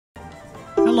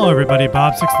Hello everybody,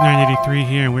 Bob6983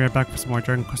 here, and we are back for some more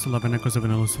Dragon Quest XI Echoes of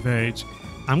an Elusive Age.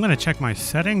 I'm gonna check my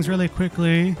settings really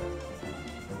quickly.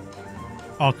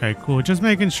 Okay, cool, just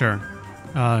making sure.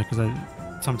 Because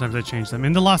sometimes I change them.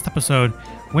 In the last episode,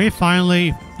 we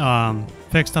finally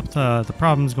fixed up the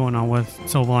problems going on with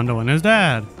Sylvando and his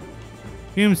dad.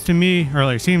 Seems to me, or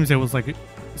like, seems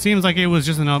like it was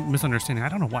just a misunderstanding. I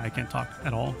don't know why I can't talk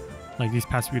at all, like these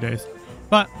past few days.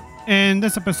 But in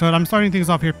this episode, I'm starting things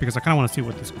off here because I kind of want to see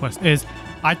what this quest is.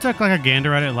 I took like a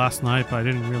gander at it last night, but I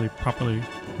didn't really properly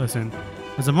listen.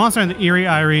 There's a monster in the Eerie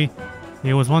Eyrie.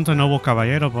 He was once a noble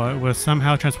caballero, but was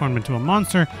somehow transformed into a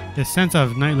monster. His sense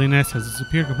of knightliness has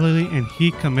disappeared completely, and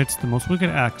he commits the most wicked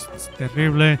acts. It's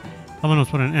terrible. Someone must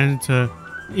put an end to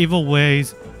evil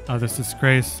ways of this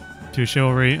disgrace to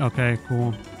chivalry. Okay,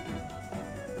 cool.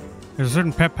 There's a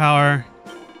certain pet power.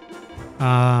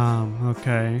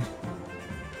 Okay.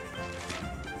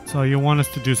 So you want us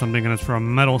to do something, and it's for a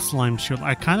metal slime shield.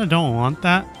 I kind of don't want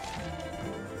that.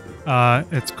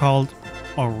 It's called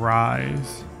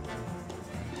Arise.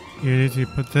 You need to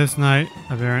put this knight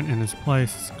of Aaron in his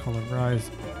place. It's called Arise.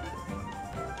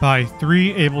 By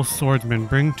 3 able swordsmen.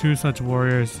 Bring 2 such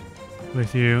warriors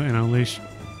with you and unleash.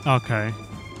 Okay.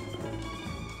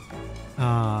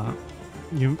 I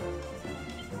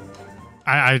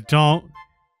don't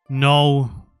know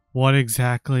what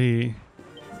exactly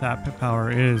that pet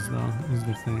power is, though, is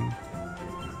the thing.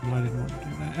 Why didn't want to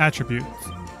do that? Attributes.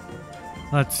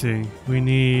 Let's see. We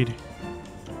need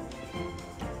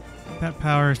pet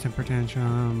powers, temper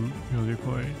tantrum, heal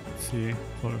void. Let's see.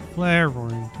 Float of flare,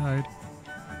 roaring tide.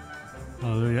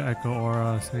 Hallelujah, echo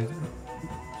aura.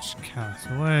 Cast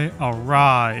away.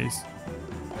 Arise.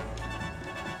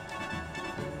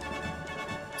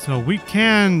 So we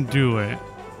can do it.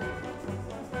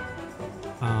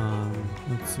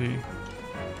 Let's see.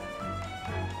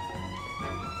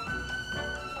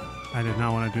 I did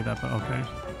not want to do that, but okay.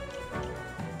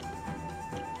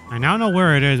 I now know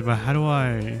where it is, but how do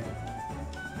I...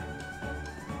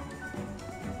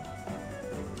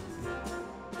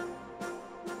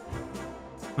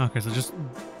 Okay, so just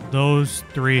those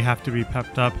 3 have to be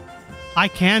pepped up. I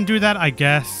can do that, I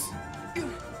guess.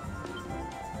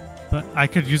 But I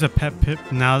could use a pet pip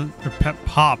now, or pet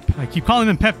pop. I keep calling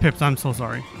them pet pips, I'm so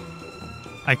sorry.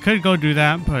 I could go do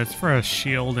that, but it's for a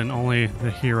shield and only the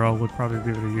hero would probably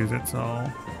be able to use it, so...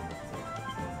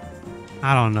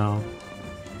 I don't know.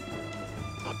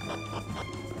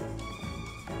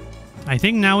 I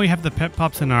think now we have the pet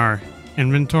pops in our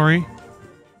inventory.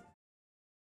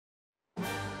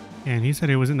 And he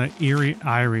said it was in the Eerie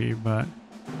Eyrie, but...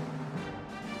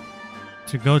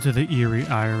 To go to the Eerie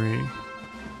Eyrie...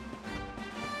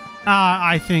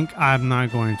 I think I'm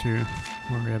not going to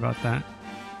worry about that.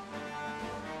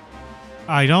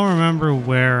 I don't remember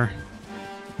where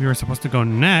we were supposed to go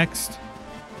next,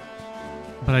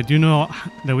 but I do know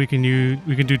that we can do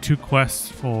 2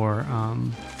 quests for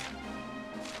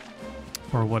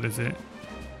what is it?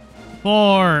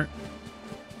 For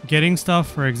getting stuff.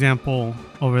 For example,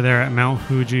 over there at Mount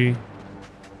Fuji,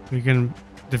 we can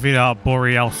defeat a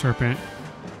Boreal Serpent.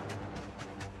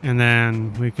 And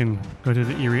then we can go to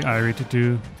the Eerie Eyrie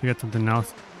to get something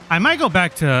else. I might go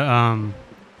back to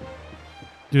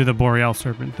do the Boreal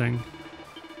Serpent thing.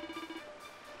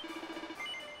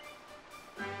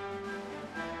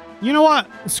 You know what?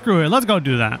 Screw it. Let's go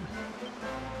do that.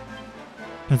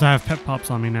 Because I have pet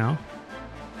pops on me now.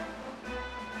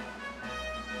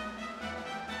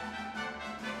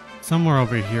 Somewhere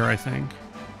over here, I think.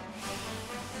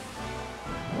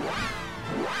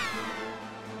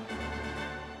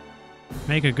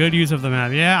 Make a good use of the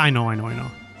map. Yeah, I know.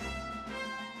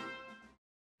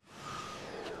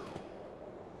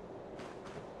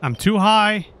 I'm too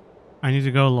high. I need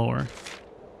to go lower.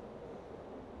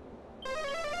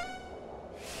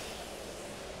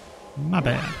 My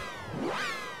bad.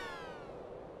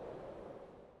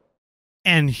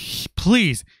 And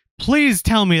please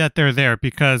tell me that they're there,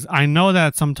 because I know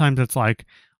that sometimes it's like,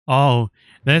 oh,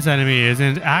 this enemy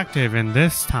isn't active in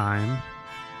this time.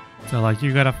 So, like,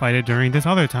 you gotta fight it during this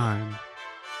other time.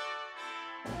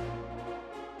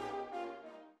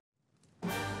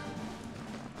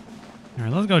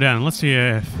 Alright, let's go down. Let's see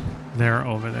if they're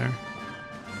over there.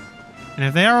 And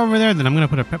if they are over there, then I'm gonna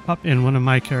put a pep pop in one of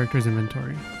my character's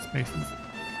inventory spaces.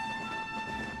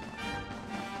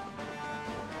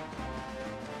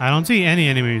 I don't see any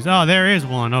enemies. Oh, there is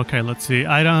one. Okay, let's see.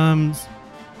 Items.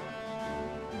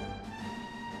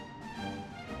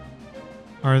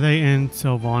 Are they in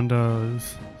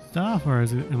Sylvando's stuff, or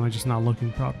am I just not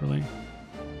looking properly?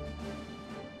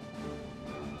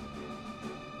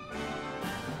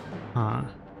 Huh.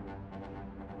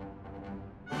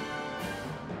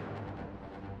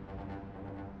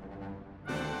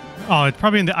 Oh, it's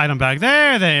probably in the item bag.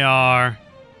 There they are.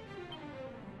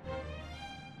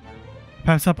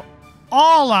 Peps up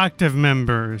all active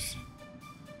members.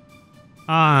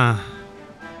 I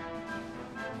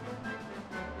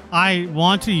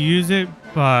want to use it,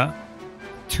 but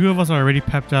 2 of us are already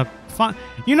pepped up. Fine.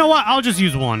 You know what? I'll just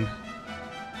use 1.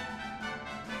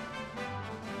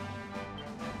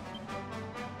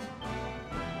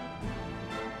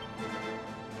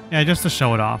 Yeah, just to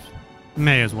show it off.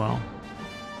 May as well.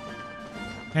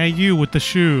 Hey, you with the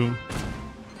shoe.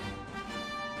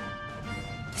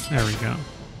 There we go.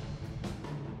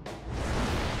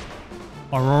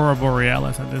 Aurora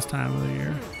Borealis at this time of the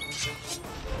year.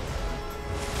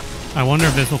 I wonder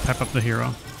if this will pep up the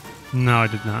hero. No,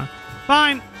 it did not.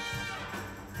 Fine.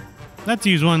 Let's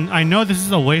use 1. I know this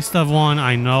is a waste of 1.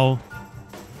 I know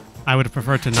I would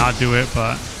prefer to not do it,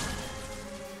 but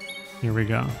here we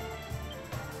go.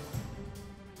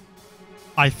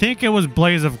 I think it was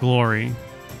Blaze of Glory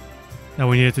that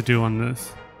we needed to do on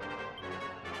this.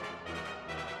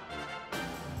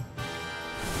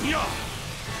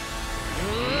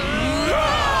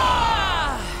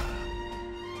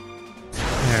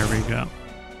 There we go.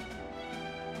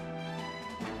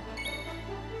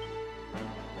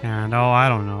 And oh, I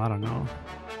don't know.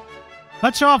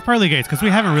 Let's show off Pearly Gates because we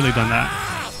haven't really done that.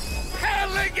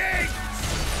 Pearly Gates!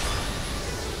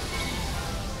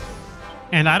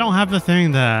 And I don't have the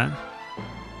thing that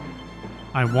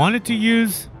I wanted to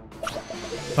use,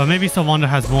 but maybe Sylvanda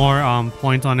has more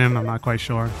points on him. I'm not quite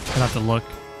sure. I'll have to look.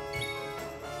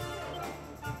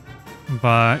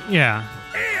 But yeah,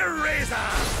 I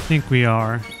think we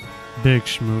are big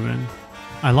schmovin'.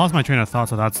 I lost my train of thought,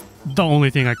 so that's the only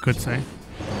thing I could say.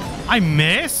 I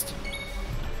missed?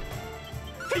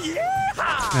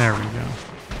 Yeah! There we go.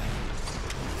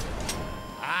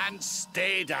 And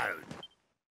stay down.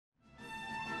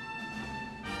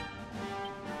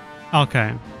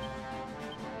 Okay.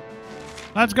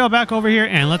 Let's go back over here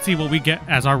and let's see what we get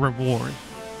as our reward.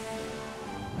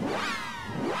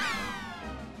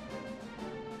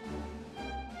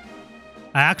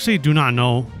 I actually do not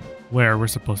know where we're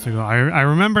supposed to go. I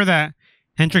remember that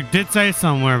Hendrik did say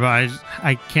somewhere, but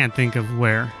I can't think of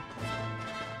where.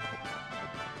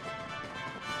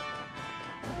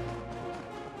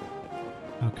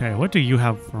 Okay, what do you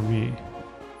have for me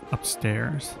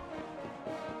upstairs?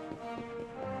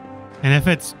 And if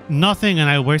it's nothing and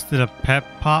I wasted a pep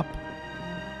pop,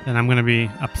 then I'm gonna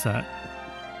be upset.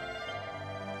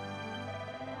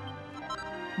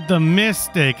 The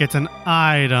Mystic, it's an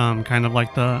item, kind of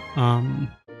like the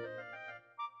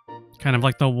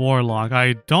Warlock.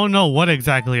 I don't know what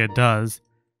exactly it does,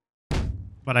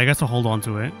 but I guess I'll hold on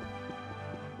to it.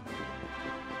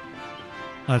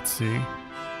 Let's see.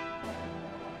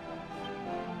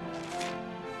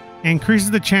 Increases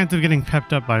the chance of getting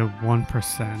pepped up by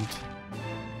 1%.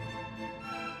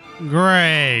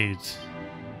 Great.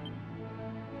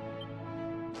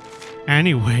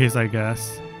 Anyways, I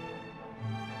guess.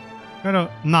 Go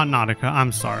to, not Nautica,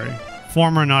 I'm sorry.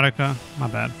 Former Nautica, my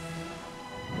bad.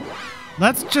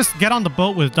 Let's just get on the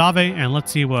boat with Dave and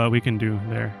let's see what we can do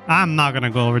there. I'm not gonna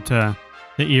go over to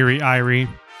the Eyrie.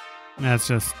 That's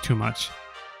just too much.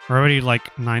 We're already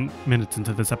like 9 minutes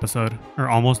into this episode, or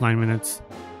almost 9 minutes.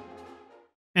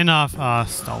 Enough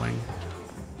stalling.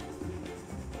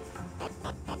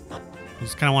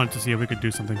 Just kind of wanted to see if we could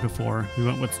do something before we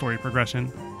went with story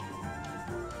progression.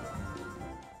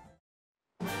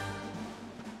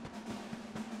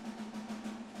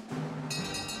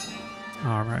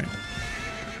 All right.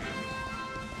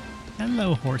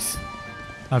 Hello, horse.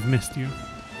 I've missed you.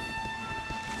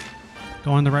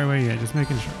 Going the right way? Yeah, just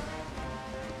making sure.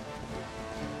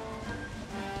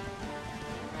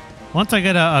 Once I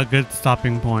get a good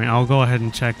stopping point, I'll go ahead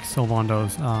and check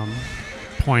Sylvando's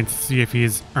points to see if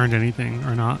he's earned anything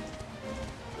or not.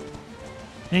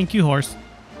 Thank you, horse.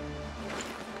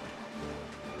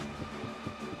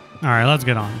 All right, let's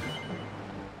get on.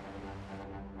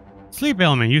 Sleep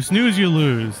ailment. You snooze, you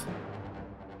lose.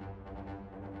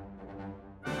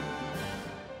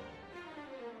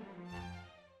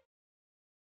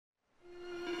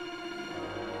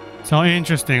 So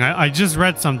interesting. I just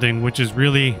read something which is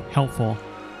really helpful.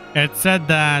 It said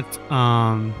that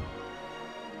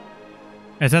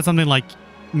it said something like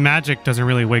magic doesn't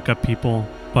really wake up people,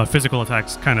 but physical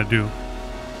attacks kind of do.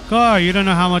 Gar, you don't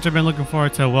know how much I've been looking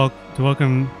forward to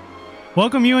welcome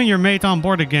you and your mate on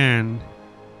board again.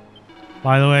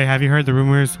 By the way, have you heard the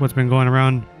rumors? What's been going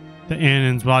around the inn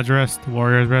in Zvadrest, the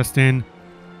Warriors Rest Inn?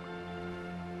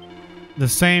 The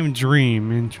same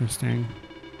dream. Interesting.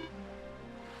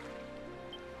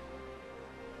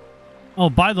 Oh,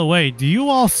 by the way, do you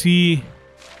all see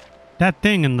That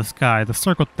thing in the sky, the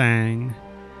circle thing.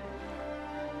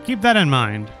 Keep that in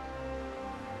mind.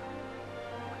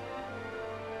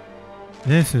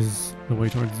 This is the way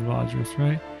towards Zvadris,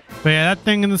 right? But yeah, that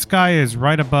thing in the sky is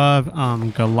right above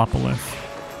Gallopolis.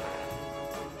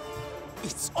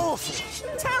 It's awful.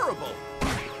 Terrible.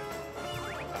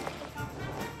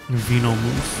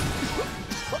 Venomoose.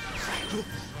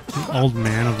 The old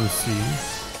man of the sea.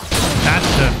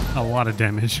 That's a lot of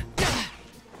damage.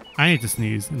 I need to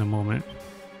sneeze in a moment.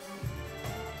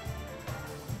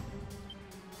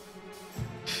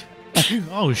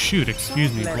 Oh shoot,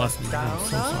 excuse me, bless me. I'm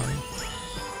so sorry.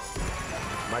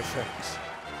 My thanks.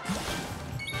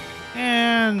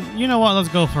 And you know what, let's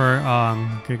go for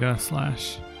Giga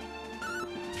Slash.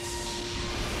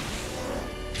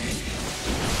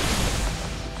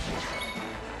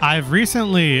 I've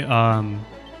recently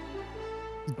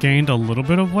gained a little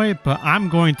bit of weight, but I'm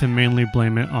going to mainly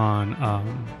blame it on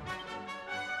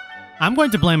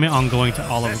going to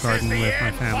Olive Garden with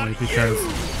my family, because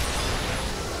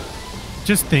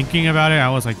just thinking about it, I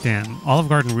was like, damn, Olive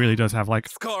Garden really does have like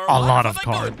a lot of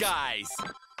carbs.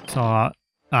 So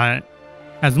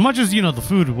as much as, you know, the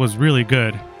food was really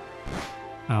good.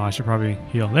 Oh, I should probably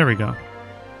heal. There we go.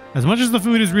 As much as the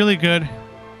food is really good,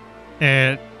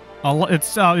 it's a lot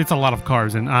of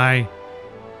carbs, and I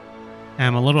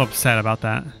am a little upset about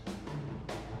that.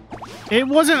 It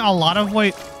wasn't a lot of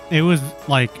weight. It was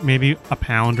like maybe a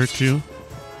pound or two.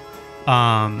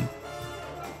 But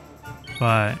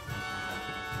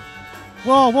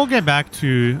well, we'll get back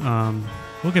to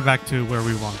where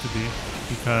we want to be,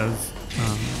 because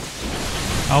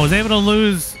I was able to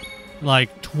lose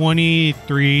like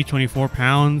 23, 24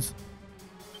 pounds.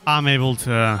 I'm able to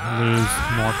lose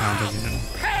more pounds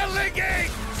again.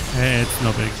 It's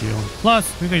no big deal.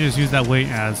 Plus, we could just use that weight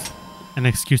as an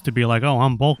excuse to be like, oh,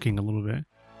 I'm bulking a little bit.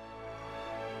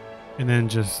 And then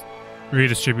just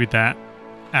redistribute that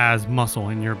as muscle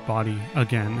in your body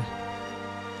again.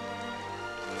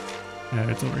 Yeah,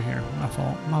 it's over here. My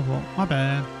fault. My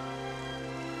bad.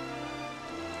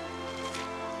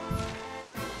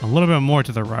 A little bit more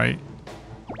to the right.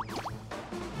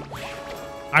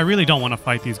 I really don't want to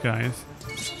fight these guys.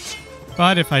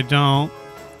 But if I don't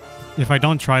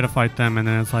try to fight them, and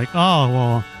then it's like, oh,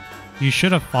 well, you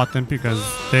should have fought them because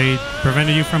they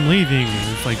prevented you from leaving.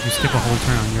 And it's like you skip a whole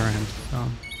turn on your end. So,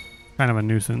 kind of a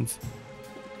nuisance.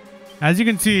 As you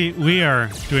can see, we are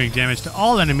doing damage to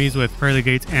all enemies with Pearly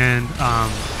Gates and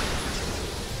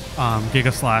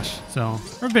Giga Slash. So,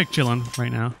 we're big chillin'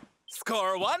 right now.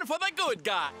 Score one for the good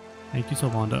guy. Thank you,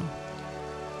 Sylvando.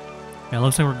 Yeah, it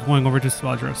looks like we're going over to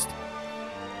Svadrust.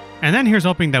 And then here's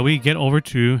hoping that we get over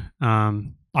to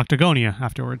Octagonia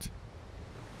afterwards.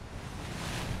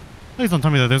 Please don't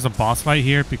tell me that there's a boss fight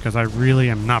here, because I really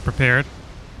am not prepared.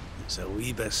 It's a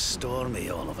wee bit stormy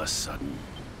all of a sudden.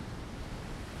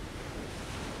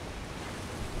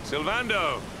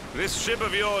 Sylvando, this ship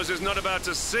of yours is not about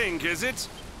to sink, is it?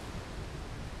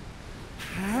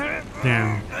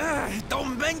 Damn.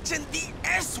 Don't mention the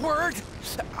S word.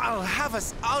 I'll have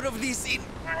us out of this in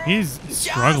He's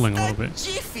struggling a little bit.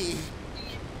 Jiffy.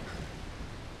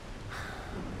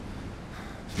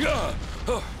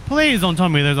 Please don't tell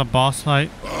me there's a boss fight.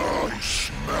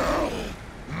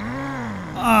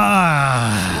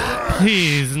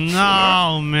 Please,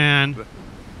 no, man.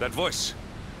 That voice,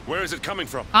 where is it coming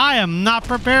from? I am not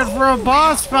prepared for a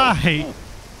boss fight.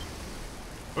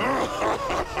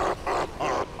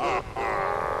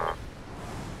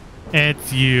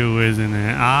 It's you, isn't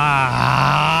it?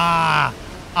 I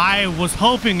was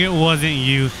hoping it wasn't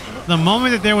you. The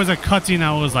moment that there was a cutscene,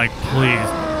 I was like, please,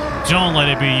 don't let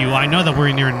it be you. I know that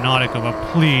we're near Nautica, but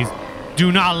please,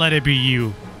 do not let it be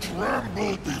you.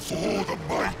 Tremble before the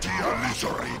mighty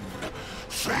Alizarin,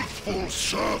 faithful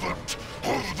servant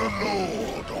of the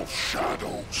Lord of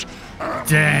Shadows.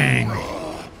 Dang.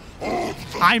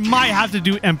 I might have to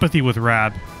do empathy with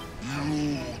Rab.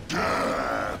 You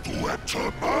dare to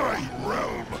enter my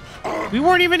realm. We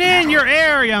weren't even in your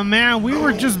area, man. We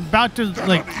were just about to,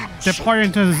 like, depart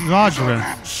into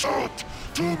Zadra. Insult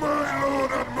to my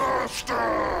lord and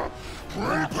master.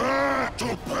 Prepare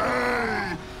to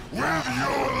pay with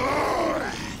your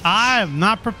life. I'm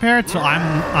not prepared, so I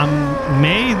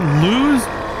may lose,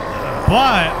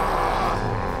 but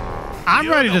I'm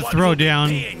ready to throw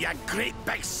down. You great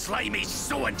big slimy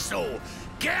so-and-so.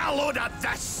 Get a load of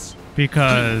this.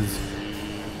 Because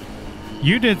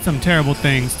you did some terrible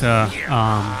things to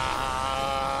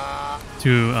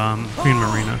Queen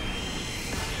Marina.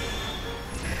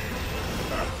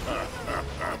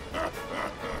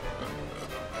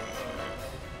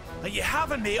 Are you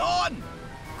having me on?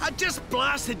 I just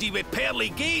blasted you with pearly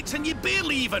gates and you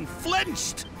barely even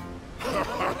flinched.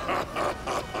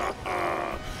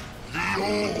 The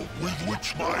orb with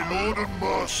which my lord and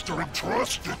master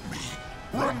entrusted me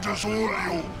renders all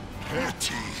your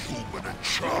petty human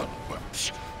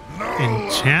enchantments null and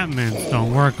Enchantments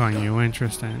don't work on you.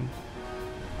 Interesting.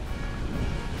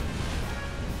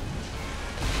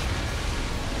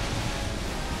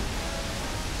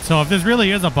 So if this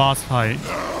really is a boss fight,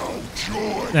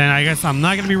 then I guess I'm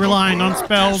not going to be relying on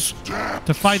spells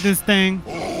to fight this thing.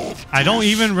 I don't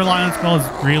even rely on spells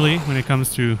really when it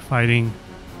comes to fighting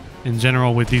in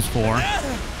general with these four.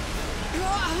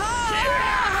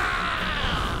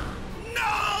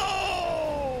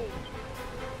 No!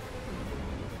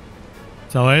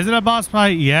 So is it a boss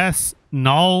fight? Yes.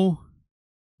 No.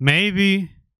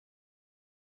 Maybe.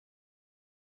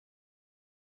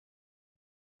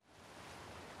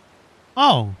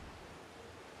 Oh.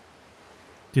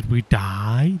 Did we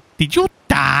die? Did you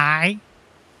die?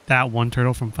 That one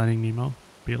turtle from Finding Nemo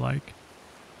be like.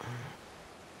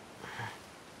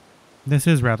 This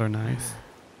is rather nice.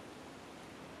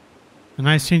 A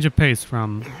nice change of pace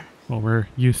from what we're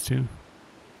used to.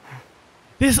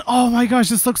 This, oh my gosh,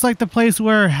 this looks like the place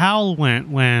where Howl went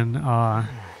when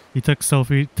he took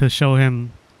Sophie to show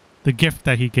him the gift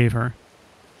that he gave her.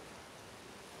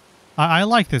 I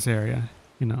like this area,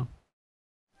 you know.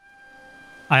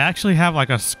 I actually have like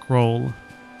a scroll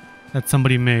that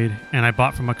somebody made and I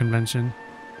bought from a convention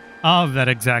of that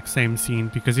exact same scene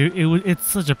because it's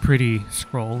such a pretty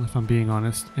scroll, if I'm being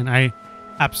honest, and I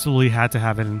absolutely had to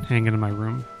have it and hang it in my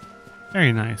room.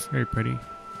 Very nice, very pretty.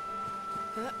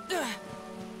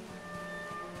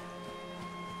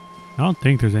 I don't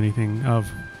think there's anything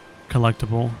of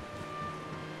collectible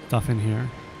stuff in here.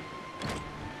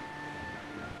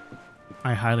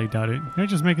 I highly doubt it. They're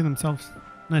just making themselves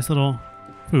nice little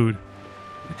food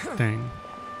thing.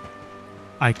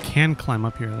 I can climb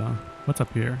up here though. What's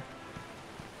up here?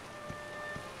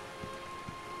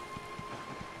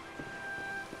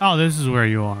 Oh, this is where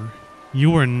you are.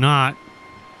 You were not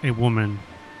a woman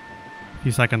a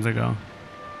few seconds ago.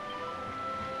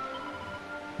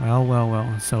 Well, well,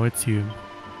 well. So it's you.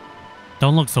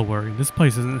 Don't look so worried. This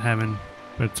place isn't heaven,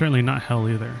 but it's certainly not hell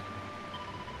either.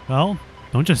 Well,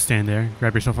 don't just stand there.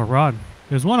 Grab yourself a rod.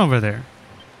 There's one over there.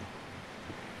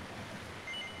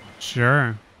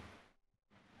 Sure.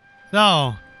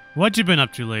 So, what you been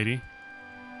up to, lady?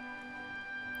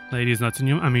 Ladies nuts in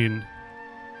you? I mean...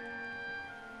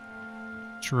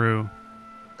 True.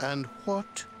 And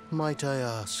what, might I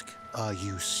ask, are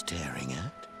you staring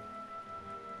at?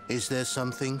 Is there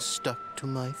something stuck to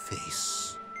my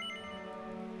face?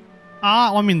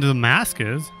 Ah, I mean, the mask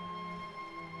is.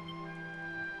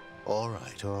 All right.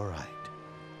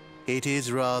 It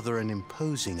is rather an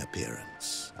imposing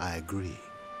appearance, I agree.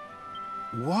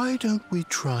 Why don't we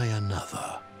try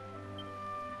another?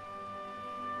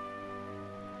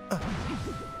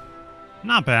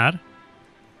 Not bad.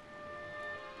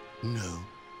 No.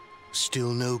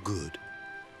 Still no good.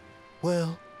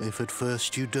 Well, if at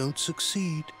first you don't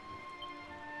succeed.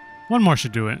 One more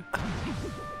should do it.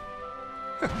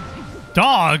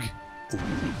 Dog!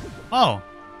 Oh.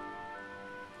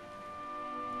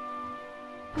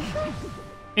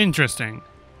 Interesting.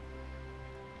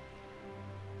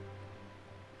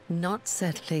 Not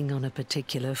settling on a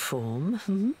particular form,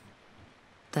 hmm?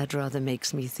 That rather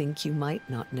makes me think you might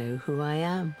not know who I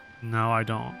am. No, I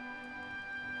don't.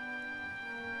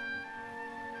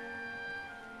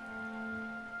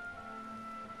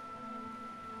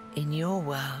 In your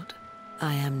world,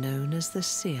 I am known as the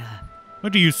Seer.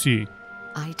 What do you see?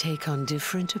 I take on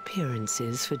different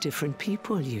appearances for different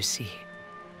people, you see.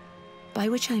 By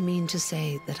which I mean to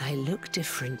say that I look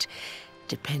different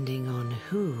depending on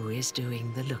who is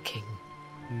doing the looking.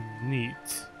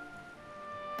 Neat.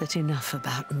 But enough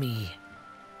about me.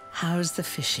 How's the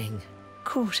fishing?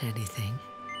 Caught anything?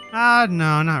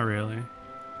 No, not really.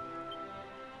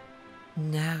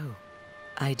 No,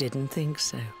 I didn't think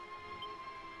so.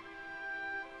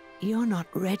 You're not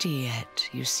ready yet,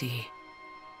 you see.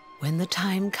 When the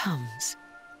time comes,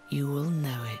 you will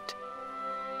know it.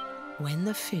 When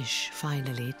the fish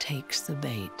finally takes the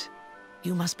bait,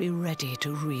 you must be ready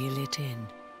to reel it in.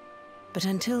 But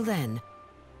until then,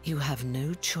 you have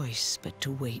no choice but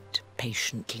to wait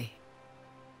patiently.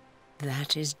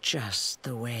 That is just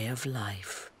the way of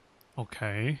life.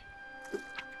 Okay.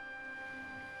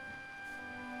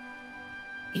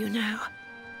 You know,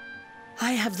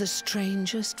 I have the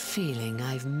strangest feeling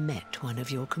I've met one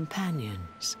of your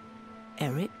companions.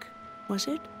 Eric, was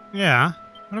it? Yeah.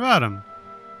 What about him?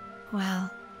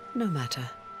 Well, no matter.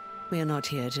 We are not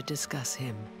here to discuss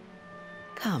him.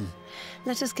 Come,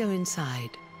 let us go inside.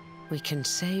 We can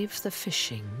save the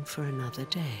fishing for another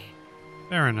day.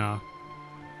 Fair enough.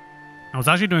 I was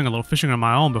actually doing a little fishing on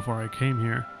my own before I came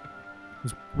here. It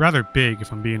was rather big,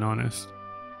 if I'm being honest.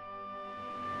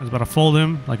 I was about to fold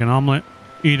him like an omelet,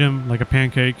 eat him like a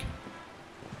pancake.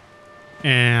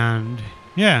 And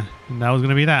yeah, and that was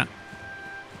gonna be that.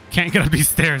 Can't get up these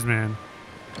stairs, man.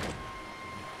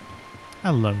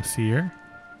 Hello, Seer.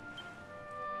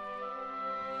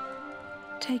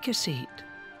 Take a seat.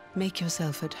 Make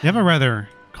yourself at home. You have a rather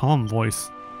calm voice.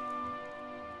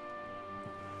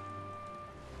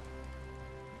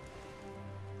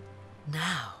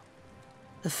 Now,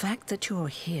 the fact that you're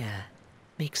here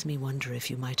makes me wonder if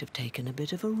you might have taken a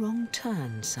bit of a wrong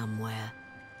turn somewhere.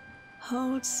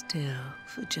 Hold still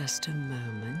for just a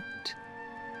moment.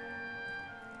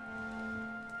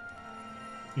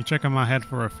 You checking my head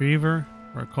for a fever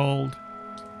or a cold?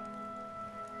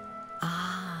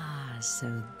 Ah, so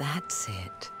that's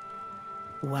it.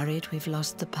 Worried we've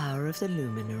lost the power of the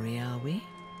luminary, are we?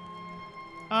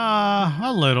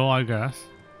 A little, I guess.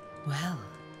 Well,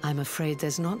 I'm afraid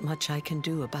there's not much I can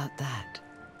do about that.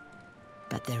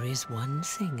 But there is one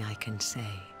thing I can say.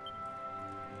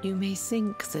 You may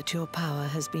think that your power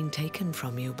has been taken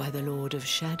from you by the Lord of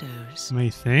Shadows. May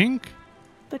think?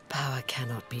 But power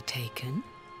cannot be taken,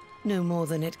 no more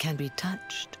than it can be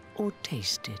touched or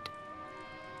tasted.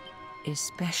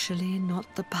 Especially not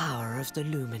the power of the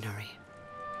luminary.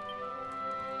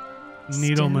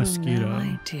 Needle Still mosquito. No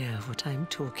idea what I'm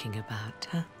talking about,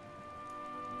 huh?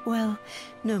 Well,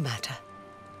 no matter.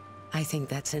 I think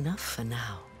that's enough for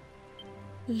now.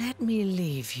 Let me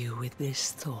leave you with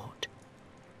this thought.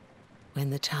 When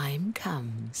the time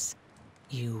comes,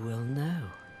 you will know.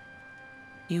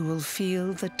 You will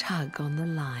feel the tug on the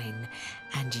line,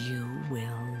 and you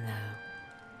will know.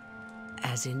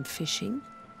 As in fishing,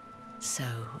 so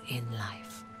in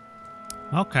life.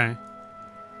 Okay.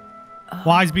 Oh,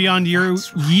 Wise beyond your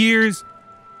that's right. years.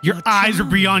 Your You're eyes are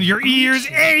charming, beyond your aren't ears.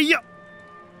 you? Hey, yo!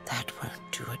 That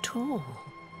won't do at all.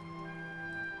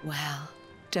 Well,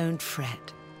 don't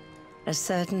fret. A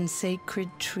certain sacred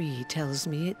tree tells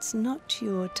me it's not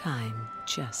your time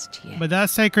just yet. But that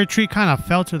sacred tree kind of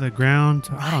fell to the ground.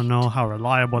 So I don't know how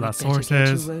reliable We'd that better source get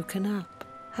is. you woken up,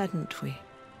 hadn't we?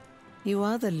 You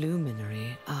are the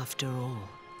luminary, after all.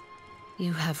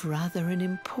 You have rather an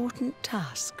important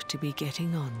task to be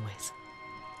getting on with.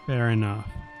 Fair enough.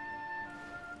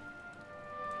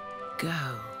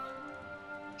 Go.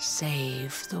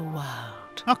 Save the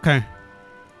world. Okay.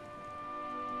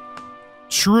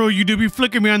 True, you do be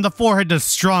flicking me on the forehead, the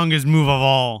strongest move of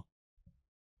all.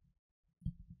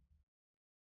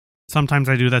 Sometimes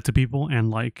I do that to people and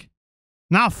like,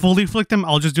 not fully flick them.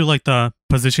 I'll just do like the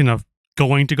position of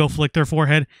going to go flick their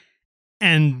forehead.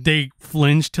 And they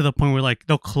flinch to the point where like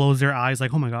they'll close their eyes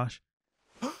like, oh my gosh.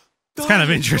 It's kind of Darling,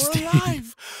 you're interesting.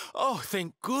 alive. Oh,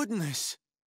 thank goodness.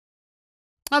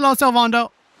 Hello,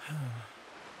 Silvando.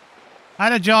 How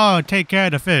did y'all take care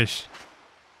of the fish?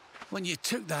 When you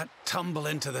took that tumble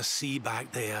into the sea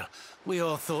back there, we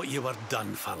all thought you were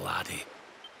done for, laddie.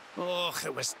 Oh,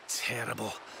 it was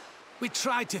terrible. We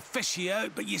tried to fish you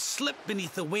out, but you slipped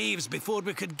beneath the waves before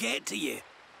we could get to you.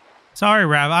 Sorry,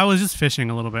 Rav. I was just fishing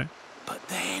a little bit. But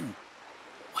then,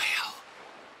 well,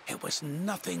 it was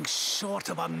nothing short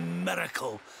of a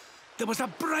miracle. There was a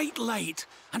bright light,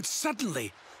 and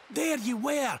suddenly, there you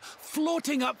were,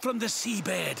 floating up from the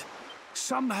seabed.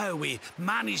 Somehow we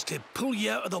managed to pull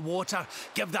you out of the water,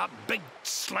 give that big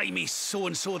slimy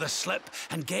so-and-so the slip,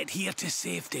 and get here to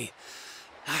safety.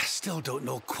 I still don't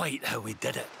know quite how we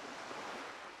did it.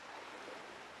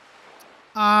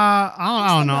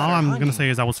 I don't know. All matter, I'm honey? gonna say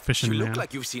is I was fishing, You man. look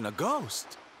like you've seen a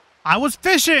ghost. I was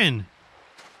fishing.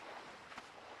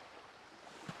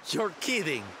 You're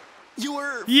kidding. You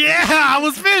were... Yeah, I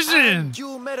was fishing. And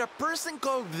you met a person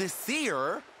called the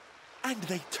Seer, and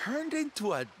they turned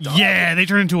into a dog. Yeah, they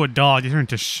turned into a dog. They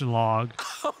turned into Schlog.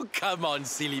 Oh, come on,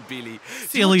 silly Billy.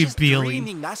 Silly you were just Billy.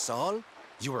 dreaming, that's all.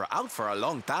 You were out for a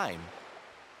long time.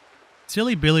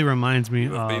 Silly Billy reminds me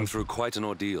You have been of... through quite an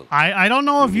ordeal. I don't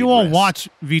know if You you need all rest. watch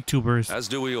VTubers, As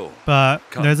do we all. but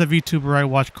Come. there's a VTuber I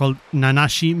watch called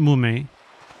Nanashi Mume.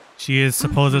 She is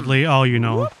supposedly, oh, you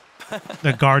know,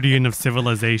 the guardian of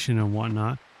civilization and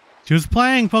whatnot. She was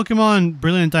playing Pokemon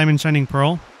Brilliant Diamond Shining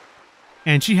Pearl,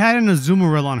 and she had an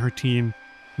Azumarill on her team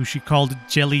who she called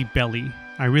Jelly Belly.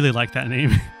 I really like that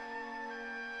name.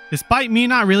 Despite me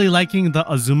not really liking the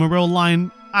Azumarill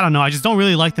line, I don't know, I just don't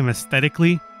really like them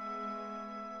aesthetically.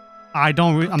 I'm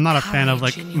not a fan of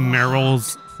like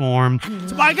Meryl's form.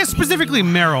 So, I guess specifically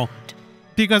Meryl.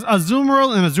 Because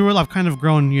Azumarill and Azurill I've kind of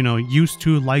grown, you know, used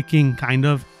to liking, kind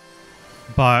of.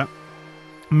 But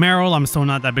Meryl I'm still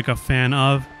not that big a fan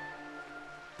of.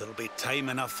 There'll be time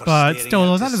enough for But staring still,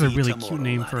 out that to is a sea really tomorrow, cute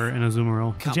name laddie. for an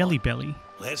Azumarill. Come Jelly on. Belly.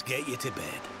 Let's get you to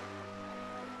bed.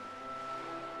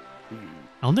 I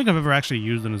don't think I've ever actually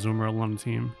used an Azumarill on a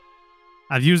team.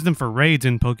 I've used them for raids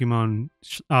in Pokemon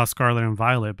Scarlet and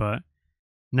Violet, but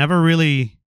never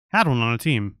really had one on a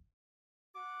team.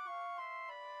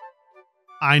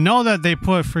 I know that they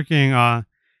put freaking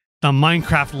the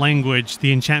Minecraft language,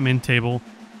 the enchantment table,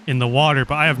 in the water,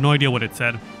 but I have no idea what it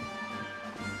said.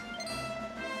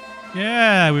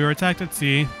 Yeah, we were attacked at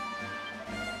sea.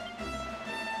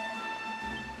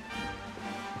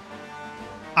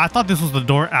 I thought this was the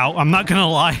door out. I'm not gonna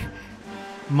lie.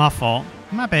 My fault.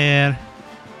 My bad.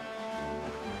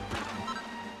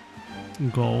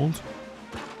 Gold.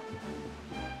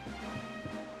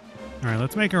 Alright,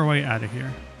 let's make our way out of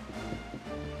here.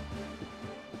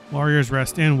 Warriors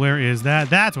Rest Inn. Where is that?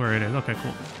 That's where it is. Okay,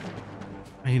 cool.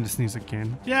 I need to sneeze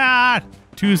again. Yeah!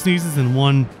 2 sneezes in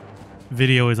 1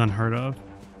 video is unheard of.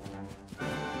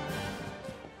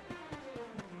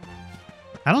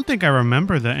 I don't think I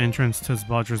remember the entrance to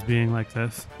Zbodras being like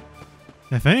this.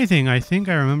 If anything, I think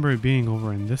I remember it being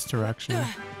over in this direction.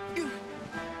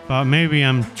 But maybe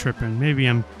I'm tripping. Maybe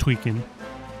I'm tweaking,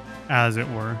 as it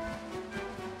were.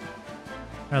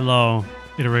 Hello,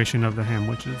 iteration of the Ham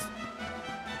Witches.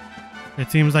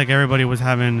 It seems like everybody was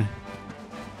having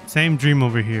same dream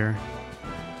over here.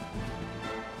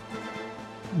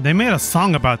 They made a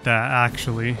song about that,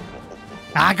 actually.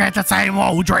 I get the same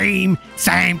old dream,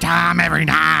 same time every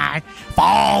night.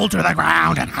 Fall to the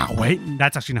ground and I'll wait.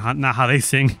 That's actually not how they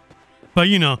sing. But,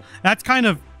 you know, that's kind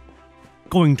of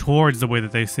going towards the way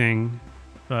that they sing.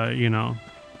 But, you know.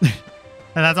 And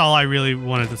that's all I really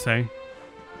wanted to say.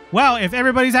 Well, if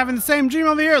everybody's having the same dream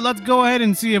over here, let's go ahead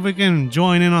and see if we can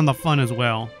join in on the fun as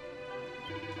well.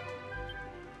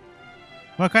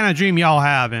 What kind of dream y'all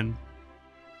having?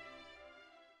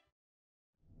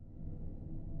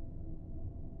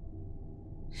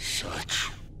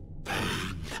 Such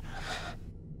pain.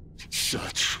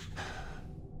 Such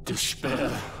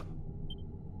despair.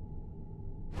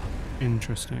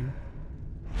 Interesting.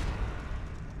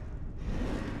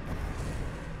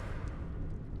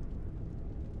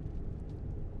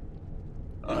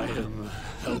 I am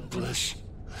helpless,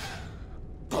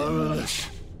 powerless,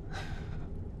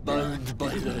 bound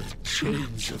by the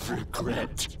chains of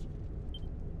regret.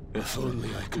 If only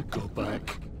I could go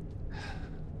back,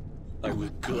 I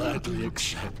would gladly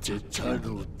accept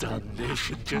eternal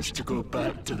damnation just to go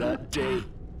back to that day.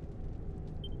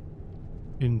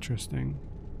 Interesting.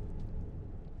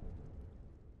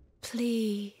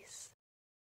 Please,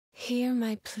 hear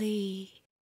my plea.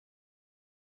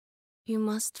 You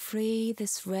must free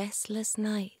this restless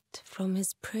knight from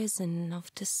his prison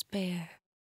of despair.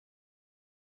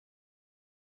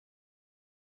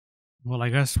 Well, I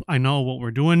guess I know what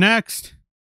we're doing next.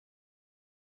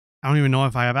 I don't even know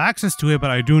if I have access to it,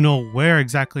 but I do know where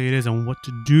exactly it is and what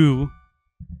to do.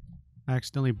 I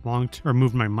accidentally bonked or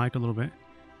moved my mic a little bit.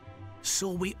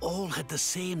 So we all had the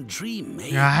same dream, eh?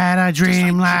 I had a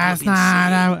dream like last people night.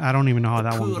 have been saying. I don't even know how The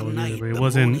that one poor goes knight either, but it that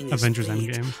was in mourning his Avengers fate,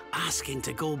 Endgame. asking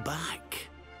to go back.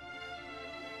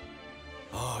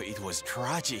 Oh, it was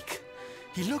tragic.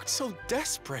 He looked so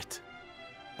desperate.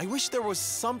 I wish there was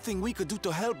something we could do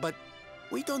to help, but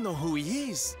we don't know who he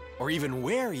is, or even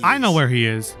where he is. I know where he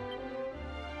is.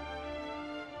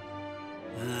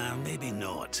 Maybe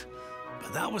not.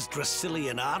 But that was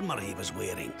Dracilian armor he was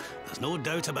wearing. There's no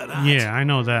doubt about that. Yeah, I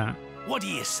know that. What do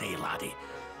you say, laddie?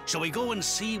 Shall we go and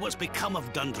see what's become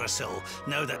of Dundrasil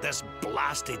now that this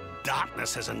blasted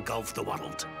darkness has engulfed the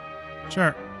world?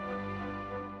 Sure.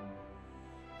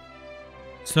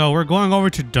 So we're going over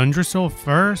to Dundrasil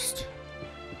first.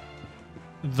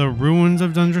 The ruins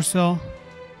of Dundrasil.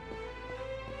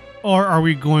 Or are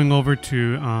we going over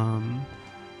to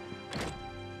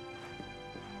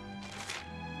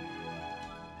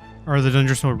or the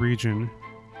Dundrasil region?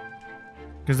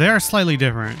 Because they are slightly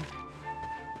different.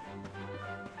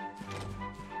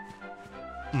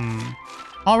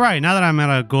 All right, now that I'm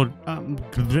at a good,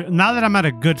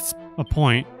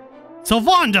 point.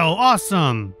 Sylvando,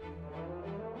 awesome.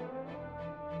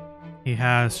 He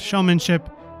has showmanship,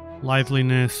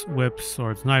 liveliness, whips,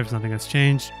 swords, knives. Nothing has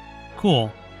changed.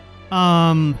 Cool.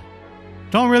 Don't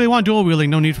really want dual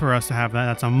wielding. No need for us to have that.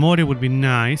 That's a Mori would be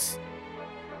nice.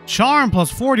 Charm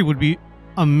plus 40 would be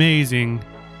amazing.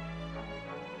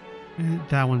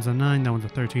 That one's a 9. That one's a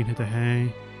 13. Hit the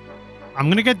hay. I'm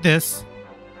gonna get this.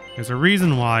 There's a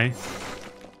reason why.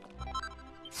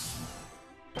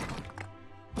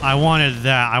 I wanted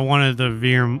that. I wanted the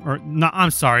Virm, or no,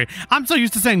 I'm sorry. I'm so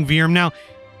used to saying Virm now.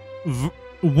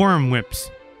 Worm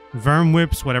whips. Verm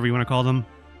whips, whatever you want to call them.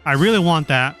 I really want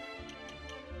that.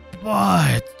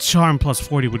 But charm plus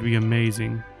 40 would be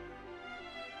amazing.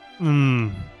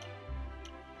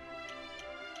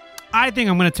 I think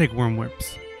I'm going to take Worm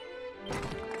Whips.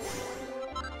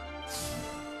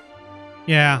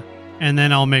 Yeah, and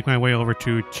then I'll make my way over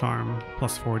to charm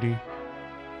plus 40.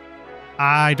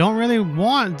 I don't really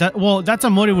want that. Well, that's a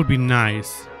motive would be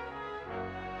nice.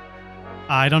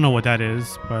 I don't know what that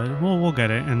is, but we'll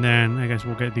get it. And then I guess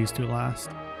we'll get these two last.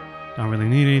 Don't really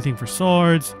need anything for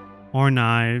swords or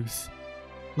knives.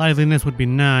 Liveliness would be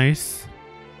nice,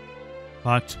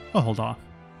 but I'll hold off.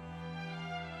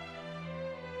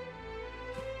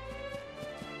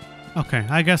 Okay,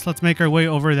 I guess let's make our way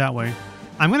over that way.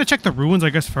 I'm going to check the ruins, I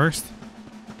guess, first.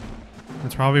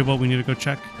 That's probably what we need to go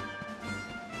check.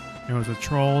 There was a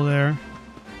troll there.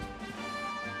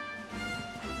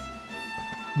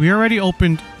 We already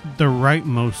opened the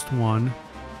rightmost one.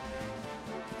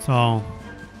 So,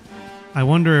 I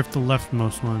wonder if the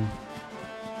leftmost one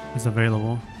is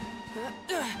available.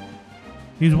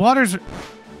 These waters...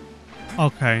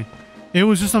 Okay. It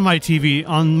was just on my TV.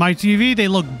 On my TV, they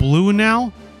look blue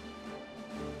now.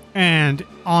 And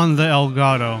on the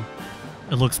Elgato,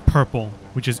 it looks purple,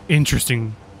 which is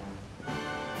interesting.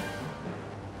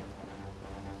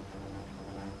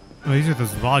 Oh, these are the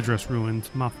Zvadras ruins.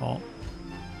 My fault.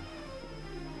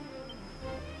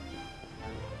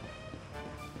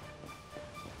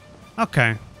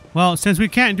 Okay. Well, since we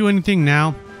can't do anything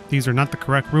now, these are not the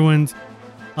correct ruins.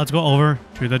 Let's go over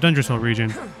to the Dungersville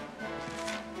region.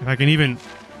 If I can even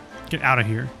get out of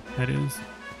here, that is.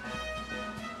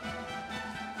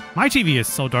 My TV is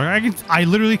so dark. I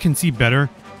literally can see better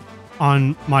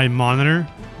on my monitor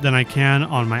than I can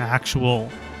on my actual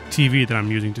TV that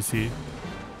I'm using to see.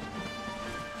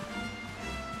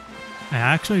 I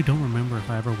actually don't remember if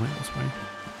I ever went this way.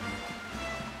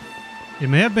 It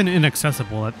may have been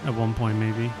inaccessible at one point,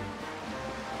 maybe.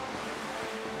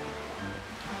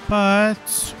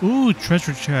 But... Ooh,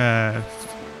 treasure chest.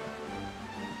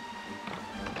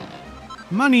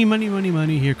 Money, money, money,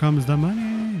 money. Here comes the money.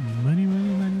 Money,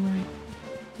 money, money, money.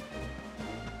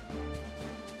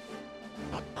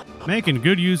 Making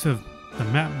good use of the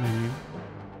map menu.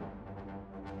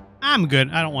 I'm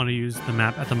good. I don't want to use the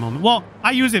map at the moment. Well,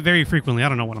 I use it very frequently. I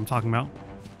don't know what I'm talking about.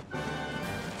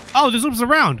 Oh, this loops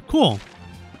around. Cool.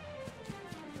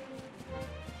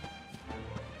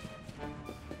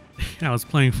 I was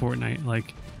playing Fortnite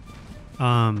like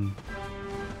an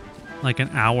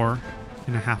hour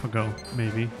and a half ago,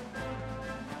 maybe.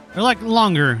 Or like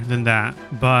longer than that,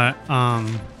 but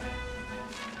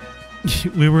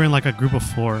we were in like a group of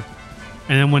 4.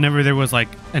 And then whenever there was like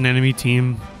an enemy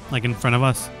team like in front of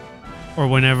us, or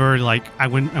whenever like I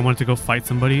wanted to go fight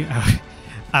somebody,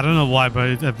 I don't know why,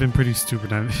 but I've been pretty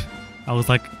stupid. I was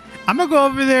like, I'm gonna go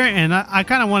over there and I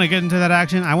kind of want to get into that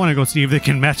action. I want to go see if they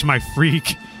can match my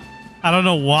freak. I don't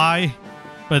know why,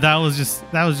 but that was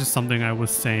just something I was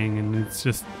saying, and it's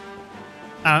just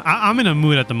I'm in a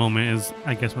mood at the moment is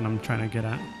I guess what I'm trying to get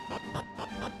at.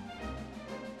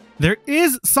 There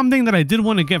is something that I did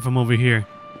want to get from over here.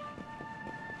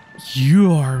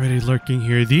 You are already lurking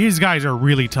here. These guys are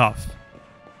really tough.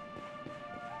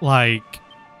 Like,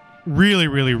 really,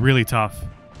 really, really tough.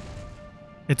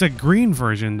 It's a green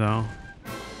version, though.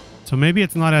 So maybe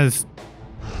it's not as...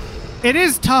 It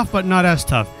is tough, but not as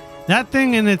tough. That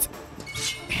thing in its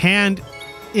hand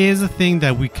is a thing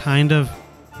that we kind of...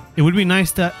 It would be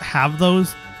nice to have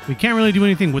those. We can't really do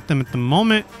anything with them at the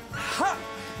moment.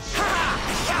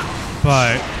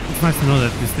 But it's nice to know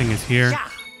that this thing is here.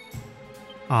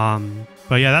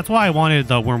 But yeah, that's why I wanted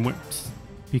the Worm Whips.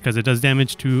 Because it does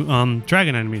damage to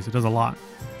dragon enemies. It does a lot.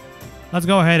 Let's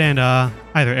go ahead and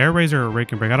either Air Razor or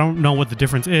Rake and Break. I don't know what the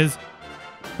difference is.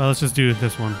 But let's just do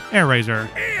this one. Air Razor.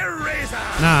 Air Razor!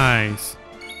 Nice.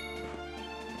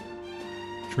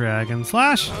 Dragon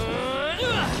Slash.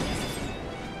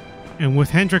 And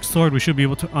with Hendrik's Sword, we should be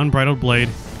able to Unbridled Blade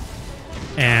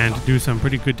and do some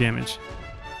pretty good damage.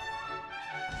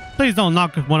 Please don't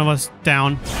knock one of us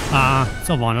down.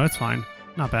 Sylvano, that's fine.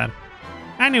 Not bad.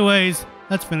 Anyways,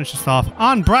 let's finish this off.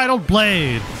 Unbridled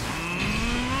Blade.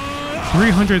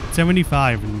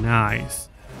 375. Nice.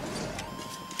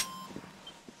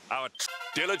 Our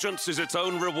diligence is its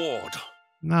own reward.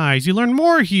 Nice. You learn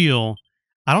more heal.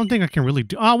 I don't think I can really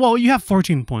do... Oh, well, you have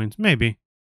 14 points. Maybe.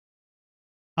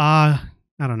 I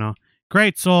don't know.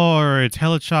 Great Sword.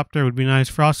 Helicopter would be nice.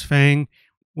 Frostfang.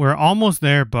 We're almost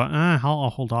there, but I'll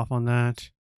hold off on that.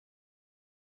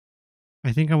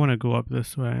 I think I want to go up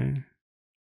this way.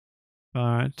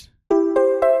 But...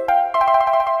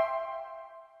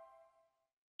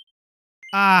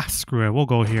 screw it. We'll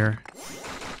go here.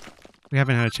 We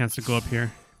haven't had a chance to go up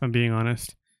here, if I'm being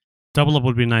honest. Double up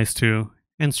would be nice, too.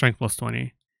 and strength plus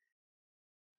 20.